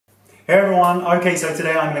Hey everyone, okay, so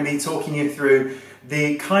today I'm going to be talking you through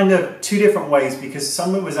the kind of two different ways, because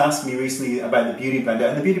someone was asking me recently about the Beauty Blender,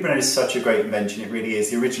 and the Beauty Blender is such a great invention, it really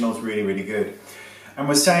is. The original is really, really good. And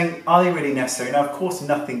we're saying, are they really necessary? Now, of course,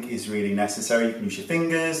 nothing is really necessary. You can use your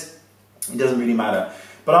fingers, it doesn't really matter.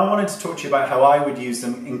 But I wanted to talk to you about how I would use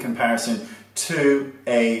them in comparison to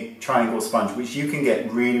a triangle sponge, which you can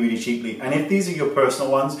get really, really cheaply. And if these are your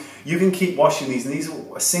personal ones, you can keep washing these,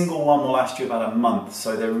 and a single one will last you about a month,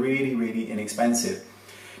 so they're really, really inexpensive.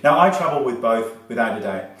 Now, I travel with both without a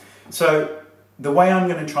doubt. So the way I'm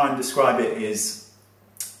going to try and describe it is,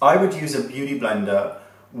 I would use a beauty blender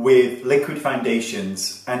with liquid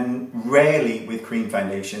foundations and rarely with cream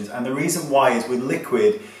foundations. And the reason why is, with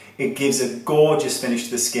liquid, it gives a gorgeous finish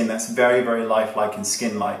to the skin that's very, very lifelike and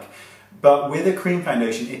skin-like. But with a cream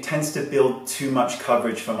foundation, it tends to build too much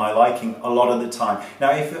coverage for my liking a lot of the time.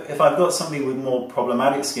 Now, if I've got somebody with more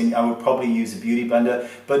problematic skin, I would probably use a beauty blender.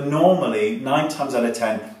 But normally, 9 times out of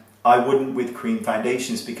 10, I wouldn't with cream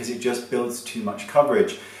foundations, because it just builds too much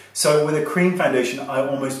coverage. So with a cream foundation, I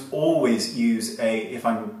almost always use if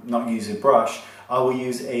I'm not using a brush, I will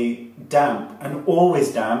use a damp, and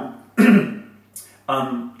always damp,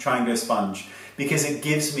 triangular sponge, because it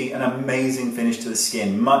gives me an amazing finish to the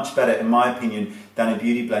skin, much better in my opinion than a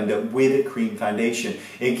beauty blender with a cream foundation.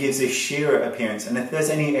 It gives a sheerer appearance, and if there's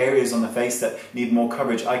any areas on the face that need more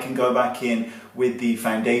coverage, I can go back in with the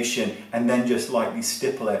foundation and then just lightly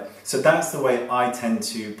stipple it. So that's the way I tend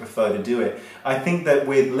to prefer to do it. I think that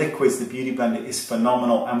with liquids, the beauty blender is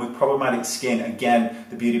phenomenal, and with problematic skin, again,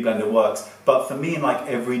 the beauty blender works. But for me, in like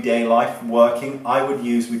everyday life working, I would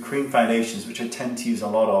use, with cream foundations, which I tend to use a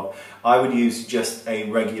lot of, I would use just a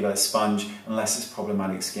regular sponge unless it's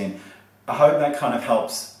problematic skin. I hope that kind of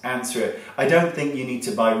helps answer it. I don't think you need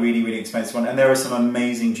to buy really, really expensive one, and there are some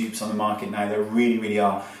amazing dupes on the market now, there really, really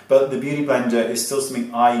are. But the Beauty Blender is still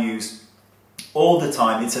something I use all the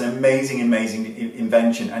time. It's an amazing, amazing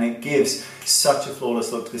invention, and it gives such a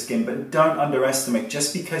flawless look to the skin. But don't underestimate,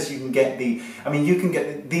 just because you can get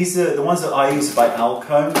these are the ones that I use by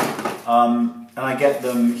Alcone, and I get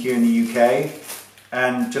them here in the UK,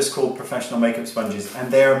 and just called professional makeup sponges,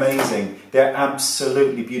 and they're amazing. They're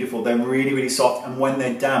absolutely beautiful. They're really, really soft, and when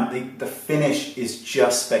they're damp, the finish is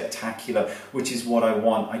just spectacular, which is what I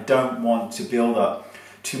want. I don't want to build up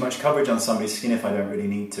too much coverage on somebody's skin if I don't really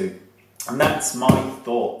need to. And that's my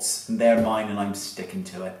thoughts, and they're mine, and I'm sticking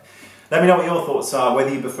to it. Let me know what your thoughts are,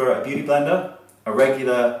 whether you prefer a beauty blender, a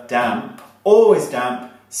regular damp, always damp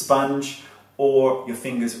sponge, or your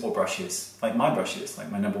fingers or brushes, like my brushes,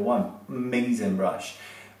 like my #1, amazing brush.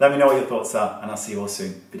 Let me know what your thoughts are, and I'll see you all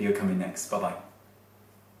soon. Video coming next, bye-bye.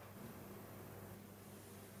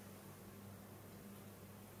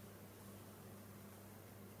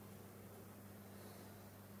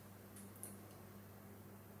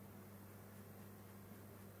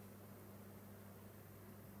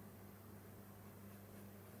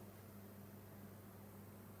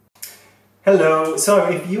 Hello, so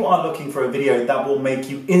if you are looking for a video that will make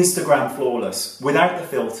you Instagram flawless, without the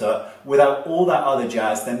filter, without all that other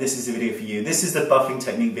jazz, then this is the video for you. This is the buffing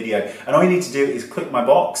technique video, and all you need to do is click my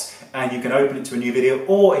box and you can open it to a new video,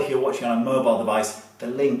 or if you're watching on a mobile device, the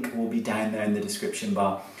link will be down there in the description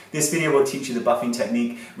bar. This video will teach you the buffing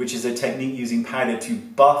technique, which is a technique using powder to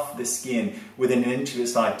buff the skin within an inch of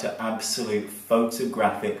its life to absolute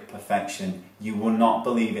photographic perfection. You will not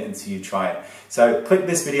believe it until you try it. So click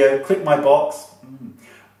this video, click my box,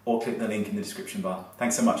 or click the link in the description bar.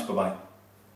 Thanks so much, bye-bye.